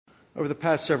Over the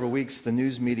past several weeks, the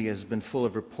news media has been full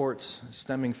of reports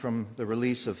stemming from the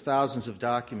release of thousands of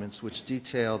documents which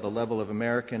detail the level of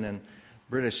American and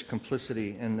British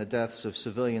complicity in the deaths of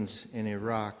civilians in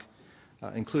Iraq,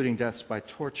 including deaths by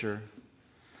torture.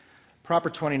 Proper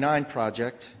 29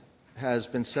 Project has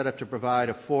been set up to provide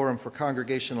a forum for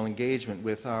congregational engagement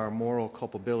with our moral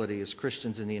culpability as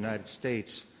Christians in the United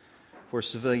States for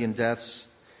civilian deaths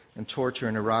and torture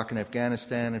in Iraq and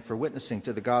Afghanistan, and for witnessing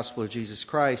to the gospel of Jesus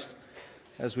Christ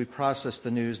as we process the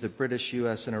news that British,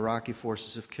 U.S., and Iraqi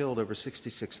forces have killed over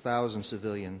 66,000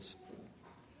 civilians.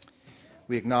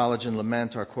 We acknowledge and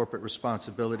lament our corporate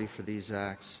responsibility for these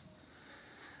acts.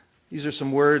 These are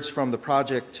some words from the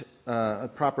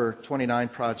Proper 29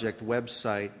 Project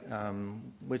website,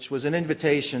 which was an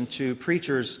invitation to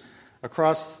preachers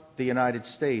across the United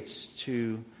States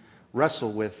to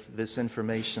wrestle with this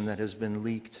information that has been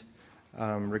leaked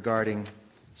regarding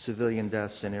civilian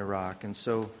deaths in Iraq. And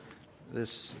so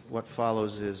what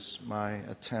follows is my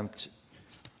attempt,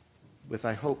 with,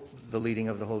 I hope, the leading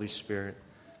of the Holy Spirit,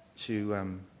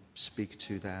 to speak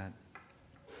to that.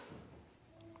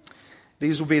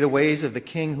 These will be the ways of the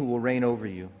king who will reign over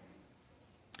you.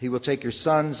 He will take your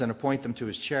sons and appoint them to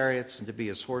his chariots and to be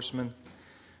his horsemen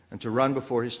and to run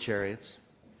before his chariots.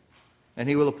 And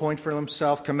he will appoint for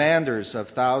himself commanders of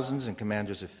thousands and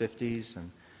commanders of 50s,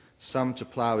 and some to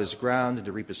plow his ground and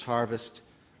to reap his harvest,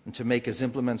 and to make his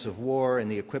implements of war and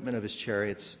the equipment of his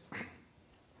chariots.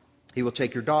 He will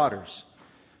take your daughters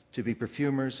to be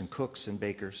perfumers and cooks and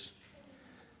bakers.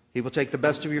 He will take the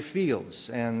best of your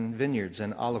fields and vineyards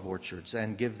and olive orchards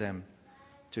and give them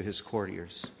to his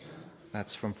courtiers.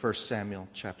 That's from 1 Samuel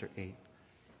chapter 8.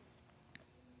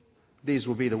 These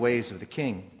will be the ways of the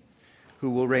king who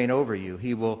will reign over you.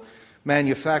 He will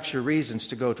manufacture reasons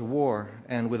to go to war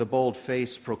and with a bold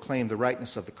face proclaim the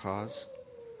rightness of the cause.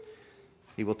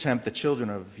 He will tempt the children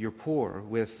of your poor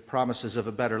with promises of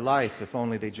a better life if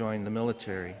only they join the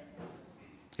military.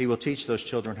 He will teach those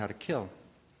children how to kill.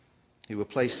 He will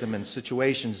place them in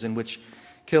situations in which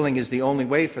killing is the only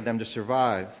way for them to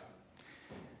survive.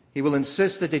 He will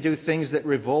insist that they do things that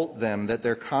revolt them, that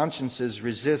their consciences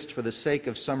resist for the sake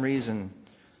of some reason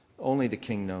only the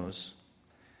king knows.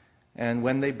 And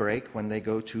when they break, when they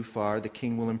go too far, the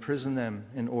king will imprison them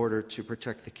in order to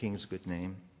protect the king's good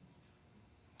name.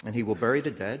 And he will bury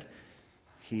the dead.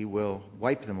 He will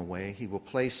wipe them away. He will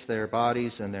place their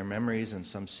bodies and their memories in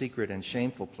some secret and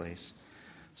shameful place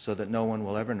so that no one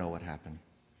will ever know what happened.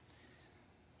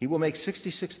 He will make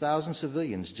 66,000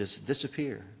 civilians just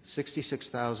disappear,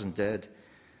 66,000 dead,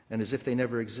 and as if they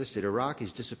never existed.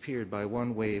 Iraqis disappeared by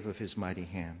one wave of his mighty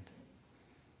hand.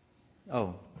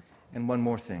 Oh, and one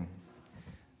more thing.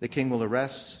 The king will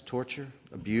arrest, torture,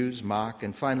 abuse, mock,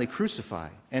 and finally crucify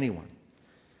anyone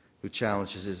who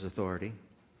challenges his authority.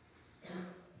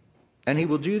 And he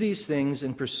will do these things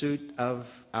in pursuit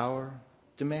of our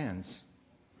demands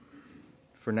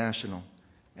for national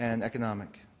and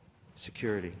economic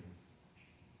security.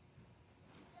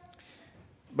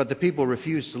 But the people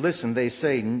refuse to listen. They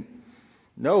say,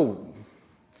 no,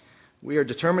 we are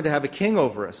determined to have a king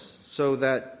over us so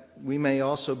that we may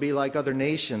also be like other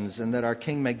nations and that our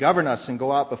king may govern us and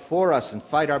go out before us and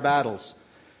fight our battles.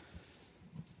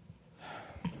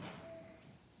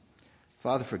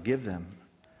 Father, forgive them,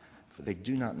 for they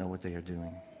do not know what they are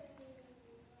doing.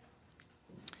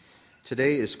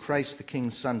 Today is Christ the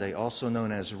King Sunday, also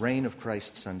known as Reign of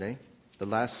Christ Sunday, the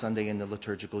last Sunday in the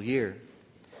liturgical year.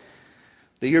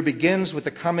 The year begins with the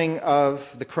coming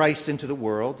of the Christ into the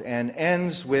world and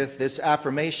ends with this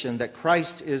affirmation that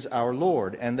Christ is our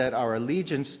Lord and that our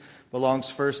allegiance belongs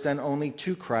first and only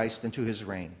to Christ and to his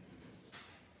reign.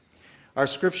 Our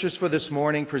scriptures for this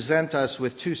morning present us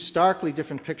with two starkly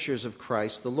different pictures of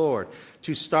Christ the Lord,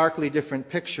 two starkly different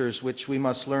pictures which we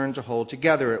must learn to hold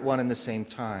together at one and the same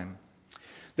time.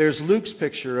 There's Luke's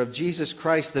picture of Jesus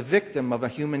Christ, the victim of a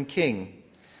human king,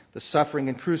 the suffering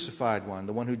and crucified one,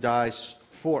 the one who dies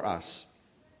for us.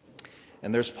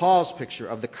 And there's Paul's picture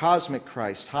of the cosmic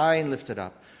Christ, high and lifted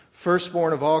up,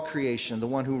 firstborn of all creation, the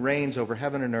one who reigns over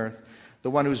heaven and earth, the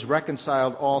one who's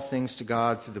reconciled all things to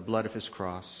God through the blood of his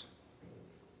cross.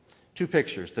 Two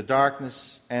pictures, the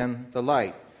darkness and the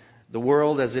light, the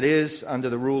world as it is under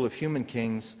the rule of human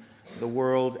kings, the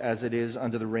world as it is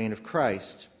under the reign of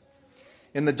Christ.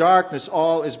 In the darkness,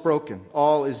 all is broken,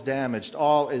 all is damaged,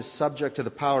 all is subject to the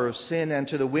power of sin and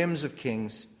to the whims of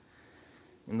kings.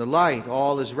 In the light,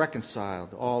 all is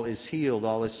reconciled, all is healed,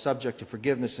 all is subject to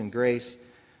forgiveness and grace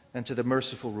and to the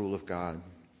merciful rule of God.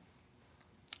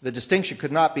 The distinction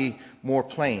could not be more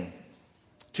plain.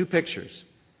 Two pictures.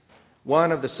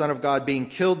 One of the Son of God being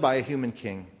killed by a human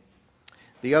king.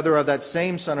 the other of that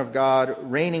same Son of God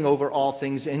reigning over all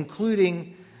things,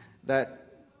 including that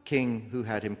king who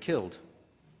had him killed.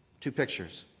 Two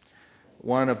pictures.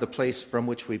 One of the place from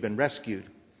which we've been rescued,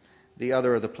 the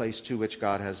other of the place to which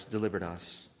God has delivered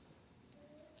us.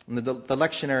 And the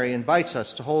lectionary invites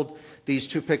us to hold these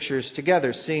two pictures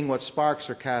together, seeing what sparks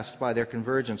are cast by their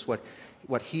convergence,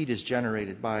 what heat is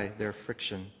generated by their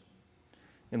friction.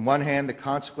 In one hand, the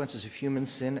consequences of human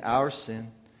sin, our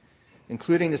sin,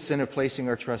 including the sin of placing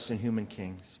our trust in human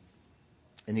kings.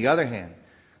 In the other hand,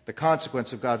 the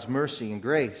consequence of God's mercy and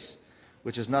grace,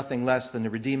 which is nothing less than the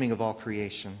redeeming of all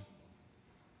creation.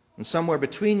 And somewhere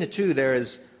between the two, there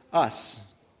is us,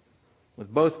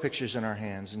 with both pictures in our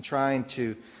hands, and trying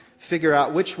to figure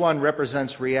out which one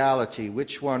represents reality,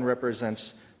 which one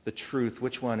represents the truth,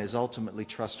 which one is ultimately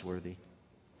trustworthy.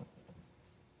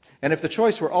 And if the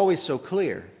choice were always so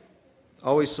clear,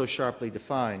 always so sharply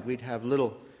defined, we'd have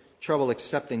little trouble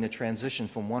accepting the transition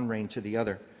from one reign to the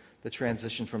other, the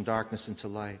transition from darkness into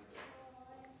light.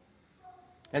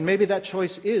 And maybe that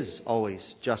choice is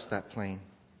always just that plain,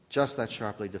 just that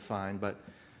sharply defined, but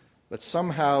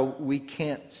somehow we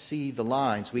can't see the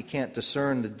lines. We can't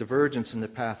discern the divergence in the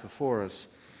path before us.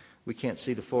 We can't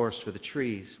see the forest for the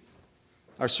trees.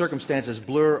 Our circumstances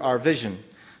blur our vision,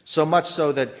 so much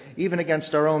so that even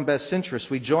against our own best interests,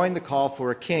 we join the call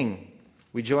for a king.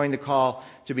 We join the call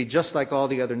to be just like all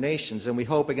the other nations, and we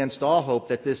hope against all hope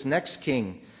that this next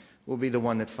king will be the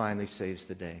one that finally saves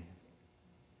the day.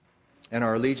 And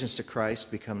our allegiance to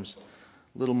Christ becomes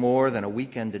little more than a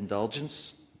weekend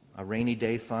indulgence, a rainy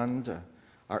day fund,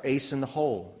 our ace in the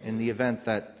hole in the event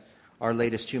that our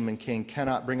latest human king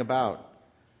cannot bring about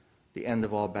the end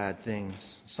of all bad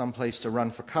things, some place to run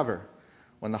for cover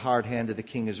when the hard hand of the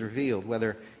king is revealed,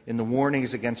 whether in the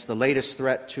warnings against the latest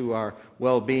threat to our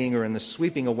well-being or in the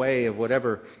sweeping away of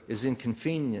whatever is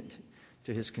inconvenient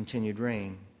to his continued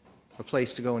reign, a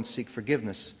place to go and seek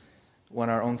forgiveness when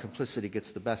our own complicity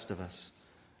gets the best of us,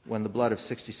 when the blood of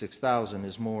 66,000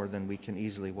 is more than we can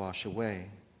easily wash away.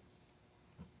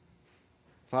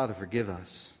 Father, forgive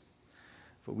us,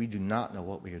 for we do not know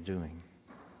what we are doing.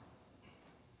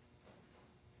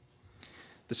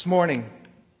 This morning,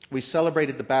 we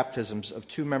celebrated the baptisms of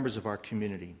two members of our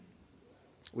community.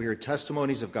 We heard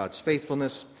testimonies of God's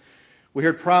faithfulness. We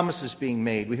heard promises being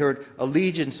made. We heard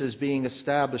allegiances being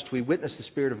established. We witnessed the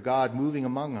Spirit of God moving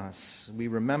among us. We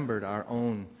remembered our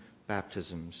own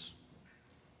baptisms.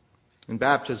 In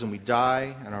baptism, we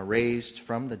die and are raised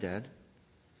from the dead.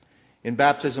 In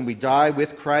baptism, we die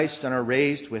with Christ and are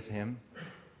raised with him.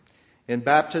 In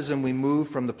baptism, we move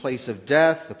from the place of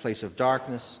death, the place of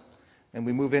darkness, and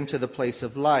we move into the place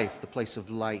of life, the place of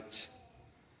light.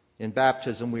 In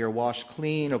baptism, we are washed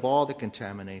clean of all that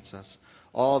contaminates us,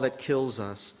 all that kills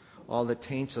us, all that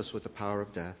taints us with the power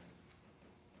of death.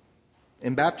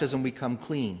 In baptism, we come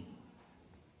clean.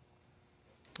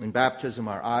 In baptism,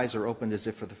 our eyes are opened as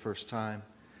if for the first time,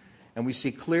 and we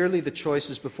see clearly the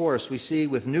choices before us. We see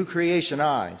with new creation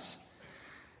eyes,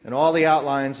 and all the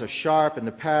outlines are sharp, and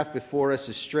the path before us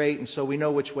is straight, and so we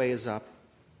know which way is up.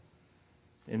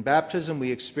 In baptism,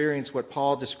 we experience what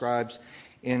Paul describes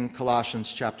in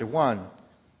Colossians chapter 1,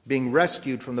 being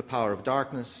rescued from the power of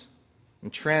darkness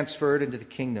and transferred into the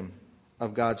kingdom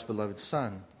of God's beloved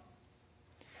Son.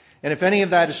 And if any of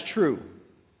that is true,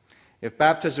 if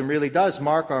baptism really does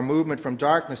mark our movement from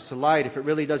darkness to light, if it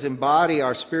really does embody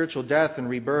our spiritual death and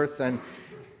rebirth, then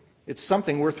it's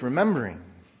something worth remembering.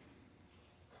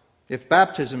 If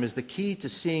baptism is the key to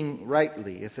seeing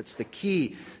rightly, if it's the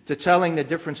key to telling the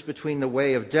difference between the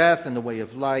way of death and the way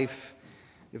of life,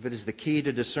 if it is the key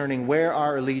to discerning where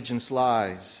our allegiance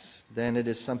lies, then it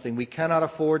is something we cannot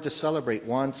afford to celebrate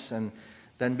once and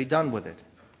then be done with it.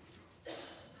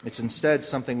 It's instead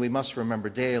something we must remember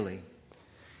daily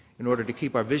in order to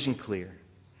keep our vision clear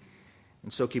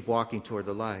and so keep walking toward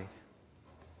the light.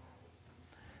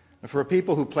 And for a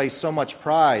people who place so much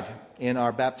pride in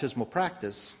our baptismal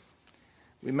practice,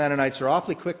 we Mennonites are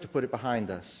awfully quick to put it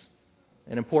behind us.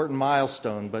 An important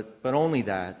milestone, but only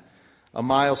that. A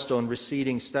milestone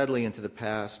receding steadily into the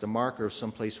past, a marker of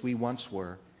some place we once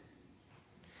were.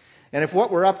 And if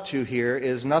what we're up to here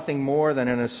is nothing more than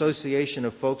an association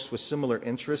of folks with similar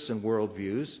interests and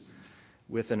worldviews,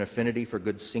 with an affinity for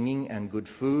good singing and good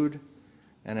food,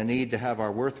 and a need to have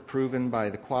our worth proven by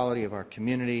the quality of our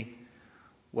community,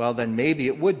 well, then maybe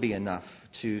it would be enough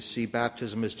to see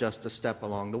baptism as just a step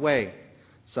along the way,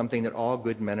 something that all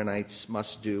good Mennonites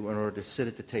must do in order to sit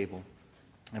at the table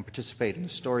and participate in the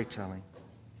storytelling.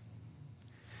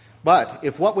 But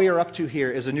if what we are up to here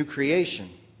is a new creation,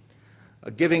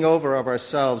 a giving over of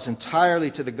ourselves entirely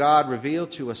to the God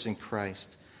revealed to us in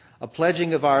Christ, a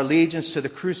pledging of our allegiance to the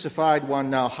crucified one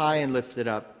now high and lifted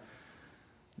up,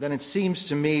 then it seems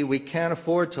to me we can't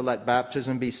afford to let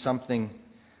baptism be something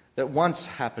that once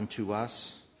happened to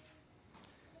us.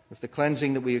 If the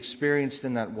cleansing that we experienced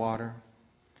in that water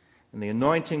and the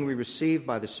anointing we received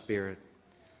by the Spirit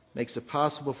makes it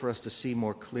possible for us to see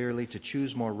more clearly, to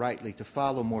choose more rightly, to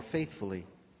follow more faithfully,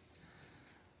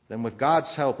 then with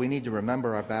God's help, we need to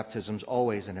remember our baptisms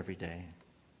always and every day.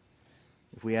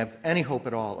 If we have any hope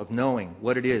at all of knowing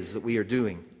what it is that we are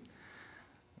doing,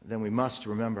 then we must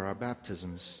remember our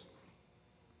baptisms.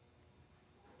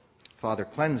 Father,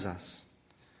 cleanse us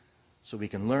so we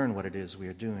can learn what it is we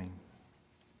are doing.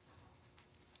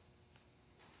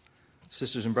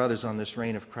 Sisters and brothers, on this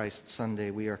Reign of Christ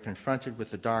Sunday, we are confronted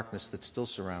with the darkness that still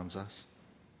surrounds us,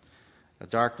 a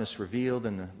darkness revealed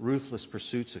in the ruthless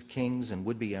pursuits of kings and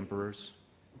would-be emperors,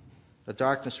 a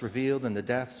darkness revealed in the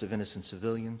deaths of innocent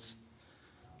civilians,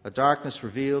 a darkness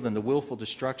revealed in the willful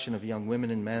destruction of young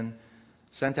women and men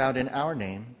sent out in our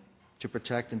name to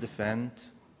protect and defend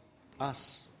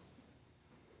us,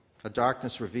 a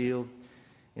darkness revealed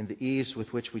in the ease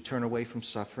with which we turn away from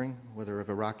suffering, whether of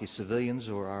Iraqi civilians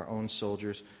or our own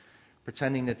soldiers,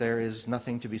 pretending that there is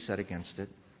nothing to be said against it.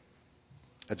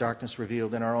 A darkness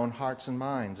revealed in our own hearts and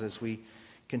minds as we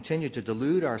continue to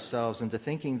delude ourselves into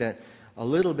thinking that a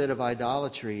little bit of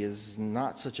idolatry is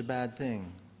not such a bad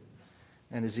thing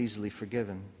and is easily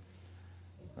forgiven.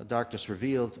 A darkness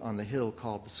revealed on the hill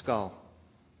called the skull,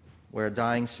 where a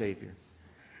dying Savior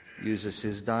uses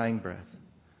his dying breath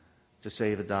to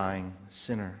save a dying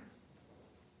sinner.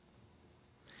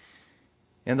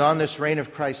 And on this Reign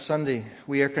of Christ Sunday,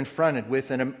 we are confronted with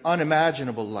an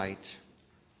unimaginable light,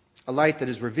 a light that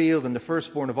is revealed in the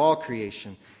firstborn of all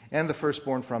creation and the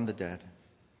firstborn from the dead,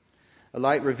 a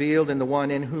light revealed in the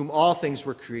one in whom all things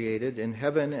were created, in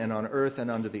heaven and on earth and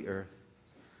under the earth,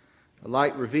 a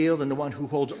light revealed in the one who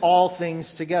holds all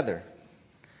things together,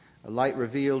 a light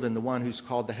revealed in the one who's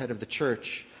called the head of the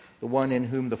church, the one in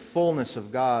whom the fullness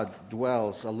of God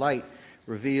dwells, a light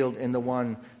revealed in the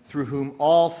one through whom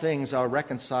all things are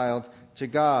reconciled to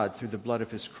God through the blood of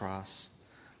his cross,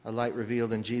 a light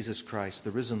revealed in Jesus Christ,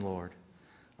 the risen Lord,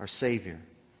 our Savior,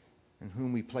 in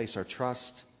whom we place our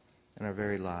trust and our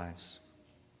very lives.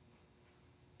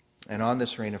 And on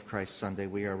this Reign of Christ Sunday,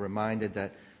 we are reminded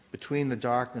that between the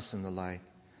darkness and the light,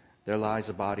 there lies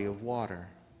a body of water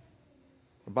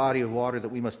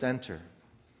that we must enter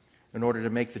in order to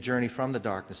make the journey from the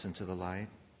darkness into the light.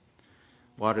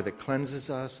 Water that cleanses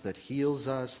us, that heals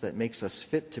us, that makes us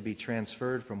fit to be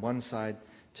transferred from one side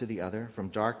to the other, from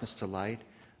darkness to light,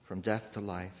 from death to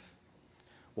life.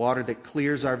 Water that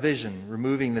clears our vision,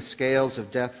 removing the scales of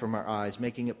death from our eyes,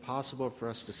 making it possible for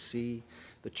us to see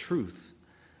the truth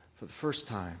for the first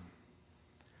time.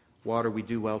 Water we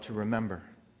do well to remember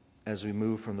as we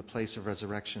move from the place of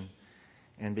resurrection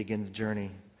and begin the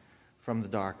journey from the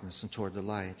darkness and toward the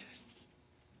light.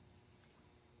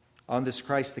 On this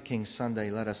Christ the King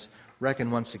Sunday, let us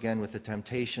reckon once again with the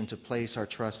temptation to place our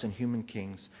trust in human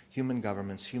kings, human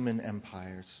governments, human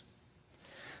empires.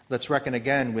 Let's reckon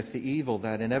again with the evil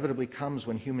that inevitably comes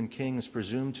when human kings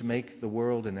presume to make the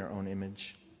world in their own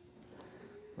image.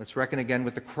 Let's reckon again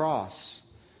with the cross,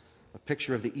 a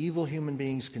picture of the evil human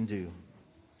beings can do,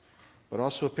 but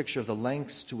also a picture of the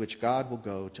lengths to which God will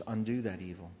go to undo that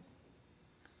evil.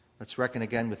 Let's reckon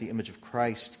again with the image of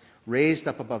Christ, raised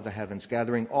up above the heavens,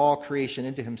 gathering all creation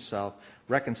into himself,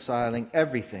 reconciling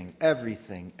everything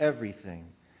to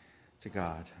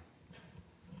God.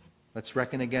 Let's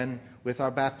reckon again with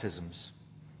our baptisms,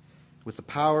 with the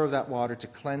power of that water to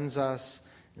cleanse us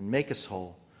and make us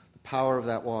whole, the power of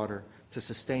that water to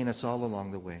sustain us all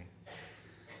along the way.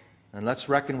 And let's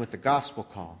reckon with the gospel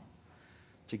call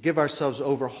to give ourselves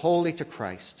over wholly to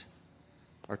Christ,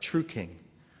 our true King,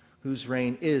 whose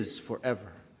reign is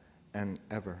forever and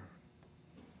ever.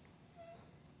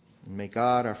 And may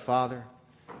God our Father,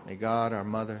 may God our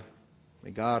Mother,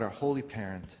 may God our Holy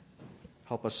Parent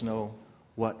help us know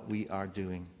what we are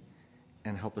doing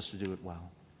and help us to do it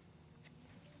well.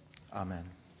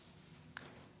 Amen.